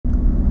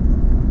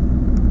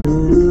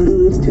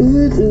Yeah.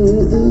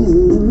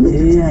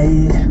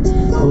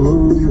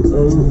 Oh, oh,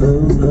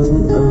 oh,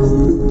 oh,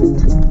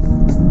 oh.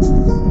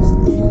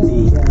 In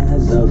the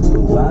eyes of the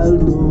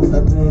wild wolf,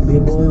 a baby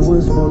boy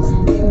was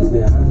born. In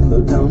the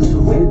humble town, so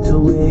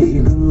where he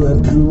grew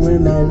up to a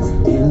man.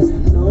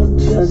 And not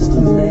just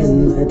a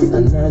man, but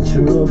a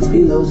natural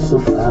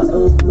philosopher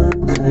of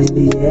mankind.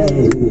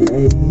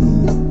 Yeah.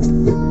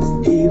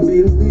 He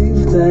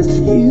believed that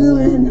you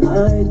and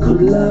I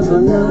could love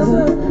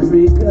another,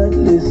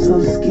 regardless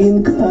of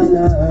skin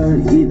color.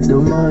 It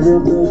don't matter,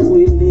 but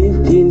we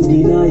lived in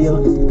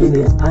denial in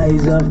the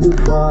eyes of the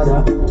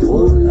Father.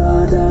 Oh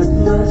Lord, have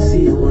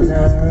mercy on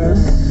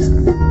us.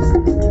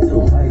 The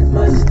white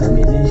man's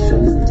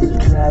domination to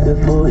try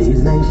before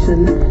his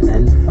nation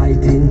and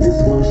fighting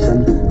this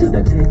motion to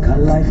take a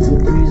life to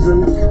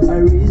prison.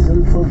 A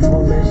reason for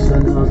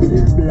formation of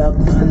the black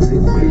man's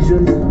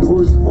equation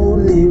was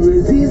only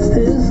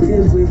resistance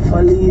gave way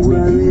for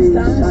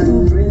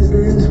liberation.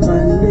 President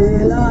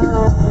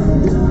Mandela,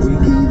 we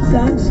give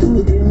thanks to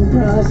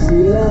Emperor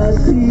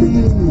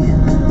Selassie,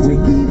 we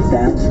give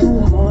thanks to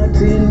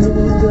Martin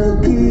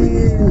Luther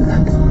King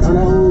and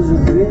all the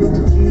great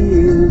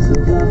kings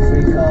of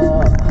Africa.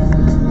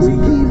 We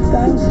give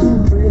thanks to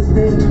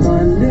President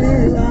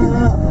Mandela,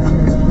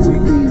 we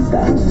give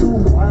thanks to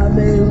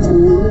Kwame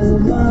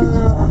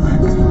Nkrumah,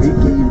 we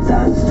give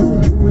thanks to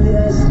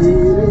Julius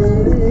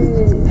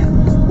Nyerere,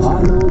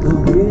 and all the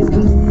great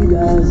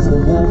leaders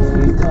of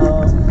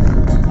Africa.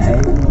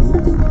 Hey,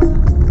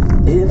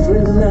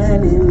 every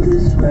man in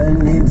this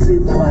world needs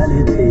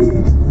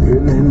equality.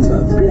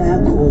 Remember,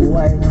 black or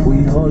white,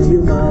 we all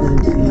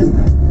humanity.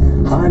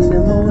 And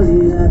the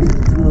only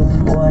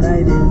proof one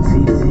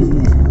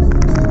identity.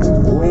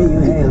 Where you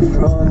hail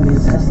from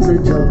is just the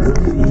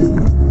geography.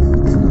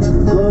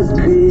 God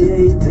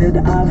created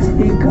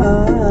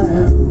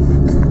Africa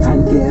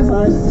and gave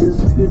us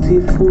this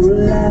beautiful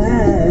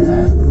land,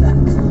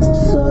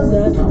 so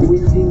that we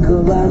think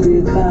of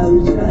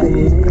agriculture,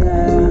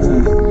 yeah,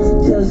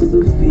 just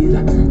to feel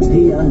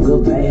the hunger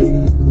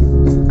pain.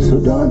 So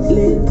don't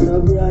let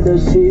your brother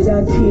shed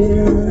a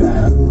tear,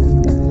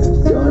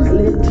 don't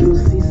let your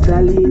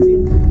sister live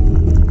in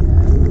fear.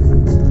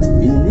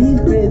 We need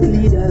great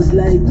leaders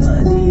like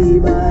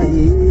Madiba,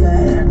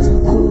 yeah,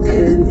 who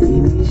can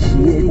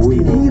initiate. We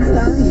give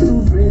thanks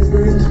to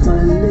President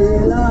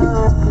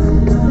Mandela.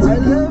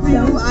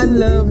 I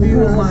love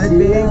you, my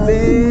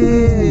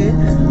baby.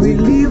 We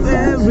live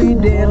every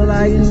day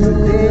like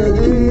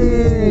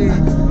today,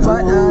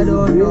 but I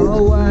don't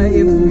know why. If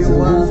you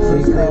want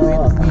to stay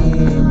with me,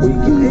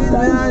 if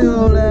I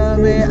don't love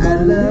me,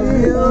 I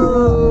love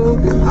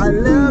you. I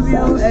love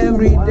you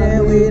every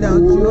day.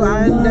 Without you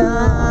and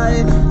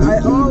I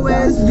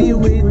always be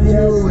with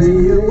you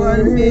when you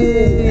want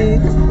me.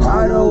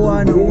 I don't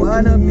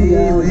wanna be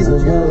with you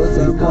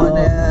someone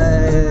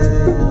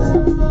else.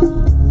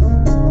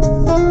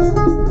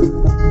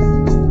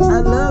 I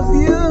love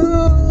you.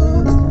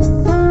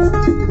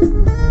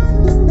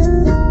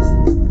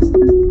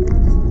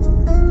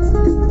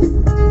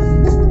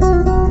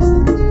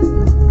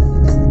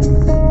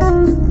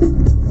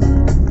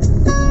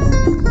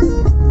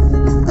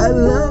 I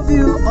love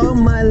you, all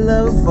my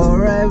love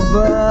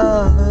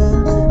forever.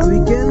 We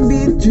can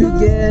be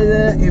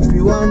together if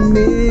you want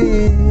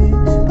me.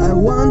 I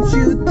want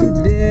you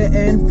today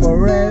and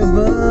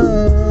forever.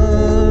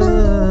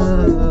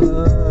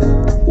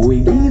 We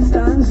give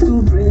thanks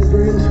to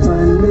President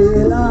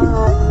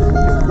Mandela,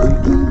 we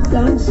give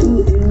thanks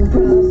to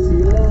Emperor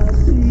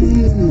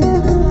Selassie,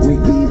 we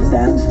give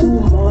thanks to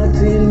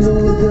Martin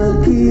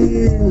Luther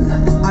King.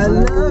 I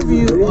love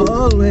you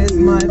always,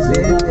 my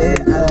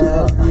baby. I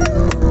love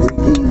you.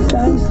 We give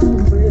thanks to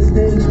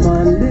President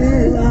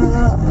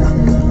Mandela.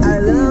 I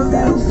love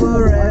you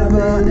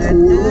forever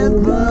and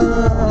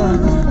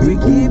ever. We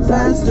keep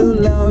thanks to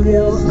love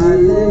you. I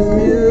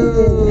love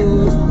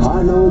you.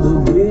 I know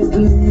the great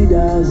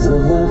leaders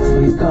of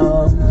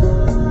Africa.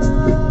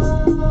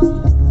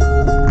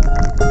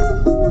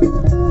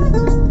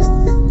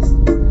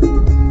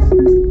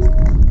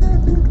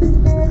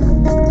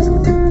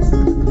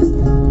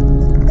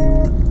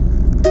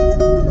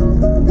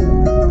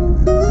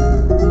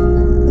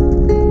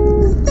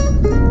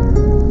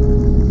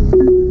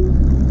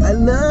 I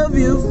love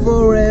you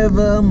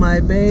forever, my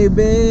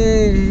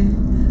baby.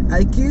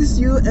 I kiss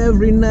you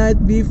every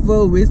night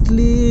before we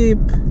sleep.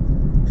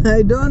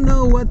 I don't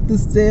know what to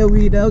say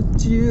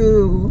without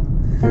you.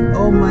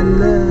 Oh, my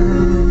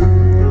love.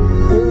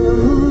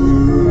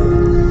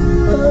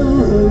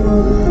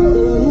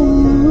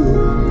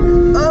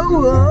 Oh,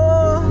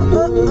 oh,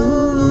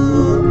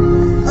 oh,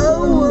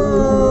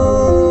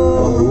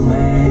 oh. Oh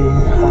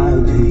man, how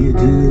do you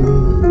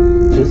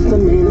do? Just a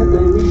minute,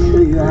 let me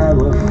show you how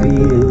I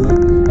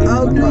feel.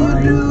 How do you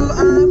do?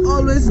 I'm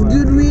always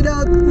good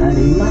without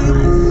me.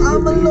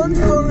 I'm alone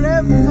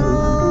forever.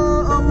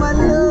 Oh, my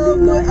love,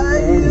 where are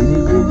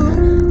you?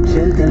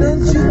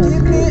 Don't you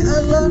keep me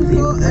alone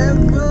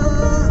forever.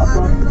 I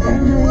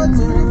don't know what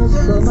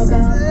to say.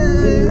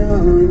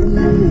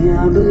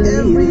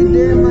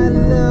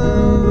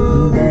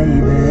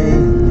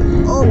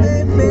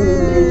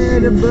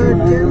 bird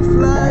can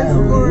fly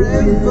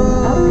forever.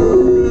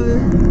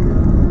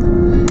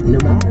 No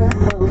matter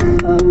how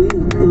far we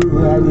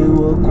go, I will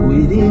walk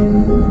with you,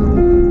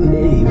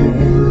 baby.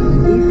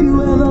 If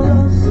you ever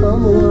love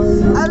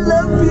someone, I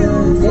love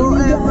you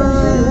forever.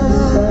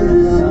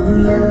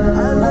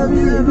 I love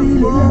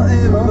you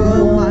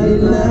forever, my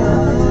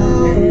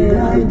love. And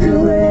I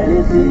do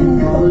anything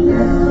for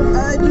love.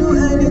 I do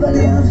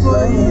anything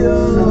for you.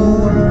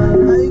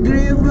 I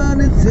grieve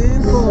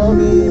anything for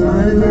me,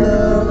 my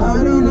love.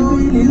 I don't know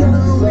if you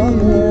know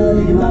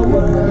me.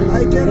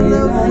 I can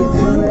love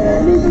for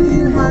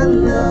anything, my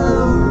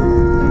love.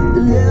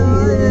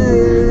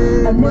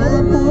 Yeah, I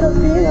never put a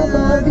thing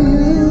about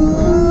you.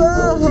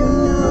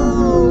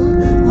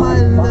 My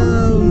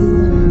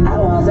love. I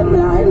wasn't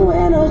blind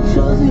when I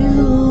chose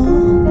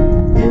you.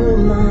 You're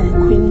my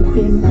queen,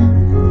 queen.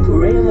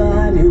 Forever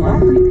I'm your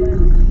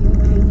African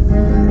king.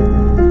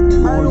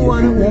 I don't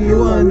wanna be, you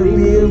wanna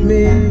be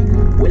me.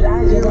 Well,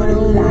 I just You wanna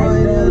don't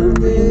wanna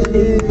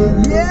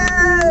be.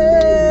 Yeah,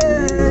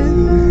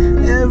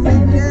 every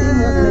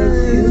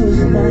day. you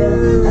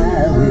smile.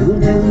 I will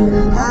do.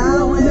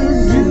 I will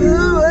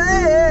do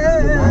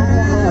it.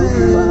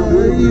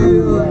 With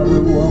you, I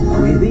will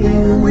walk with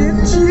you.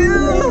 With you,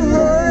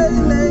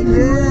 like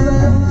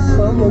this.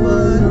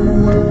 Someone,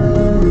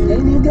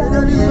 and you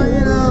gotta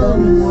find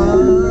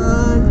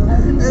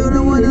Someone,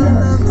 everyone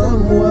loves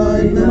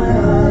someone.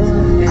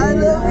 I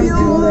love you.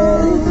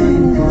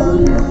 anything for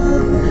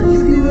love.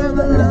 If you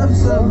ever love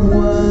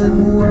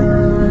someone,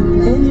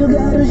 And you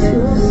gotta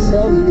show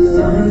some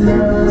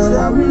love.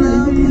 some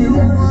love you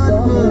want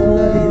for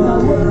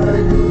love.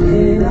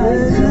 And I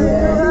do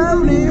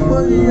Only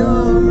for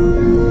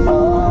you.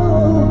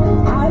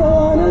 Oh, I don't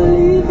wanna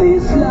live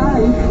this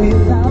life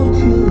without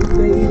you,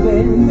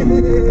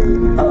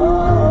 baby.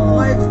 Oh,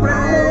 My I don't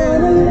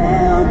friend, wanna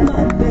lay on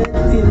my bed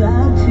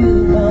without you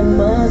by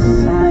my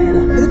side.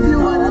 if you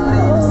wanna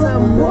love What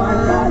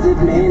someone, does it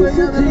mean if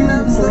you to wanna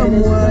love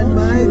you someone,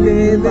 my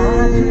baby,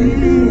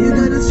 you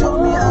gotta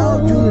show me how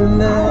to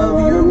love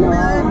you,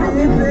 my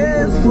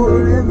baby,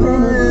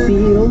 forever.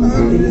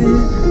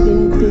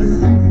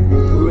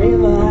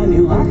 Forever I'm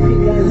your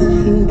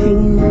African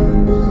king.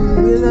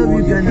 We love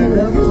you, gonna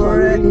love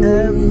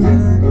forever.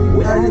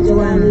 I just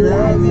wanna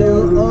love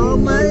you, oh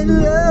my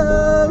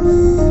love.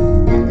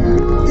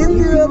 If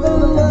you ever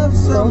love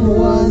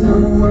someone,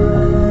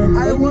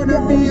 I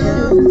wanna be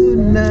loved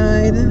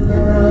tonight.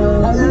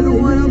 I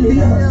don't wanna be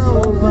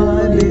loved,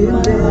 my baby.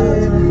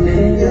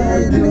 Yeah,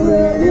 I do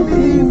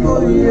anything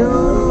for you.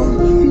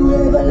 If you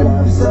ever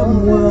love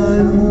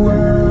Someone,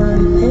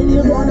 and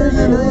you gotta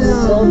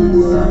show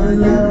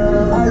someone,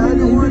 I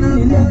don't wanna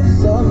be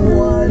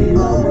someone in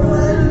oh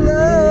my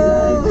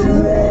love.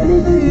 do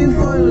anything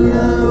For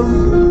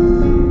love,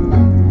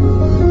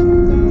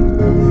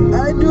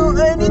 I do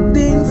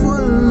anything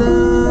for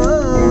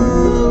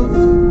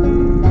love.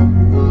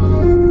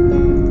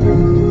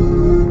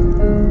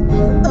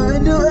 I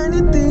do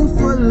anything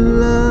for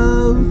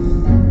love.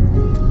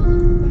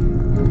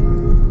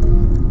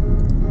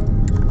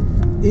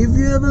 If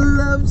you ever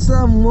love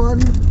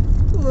someone,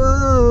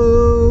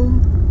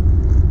 whoa.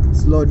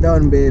 Slow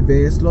down,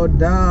 baby, slow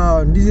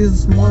down. This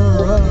is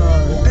small run.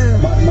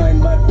 Bad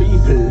mind, bad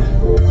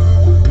people.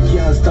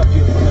 Can't stop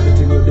you.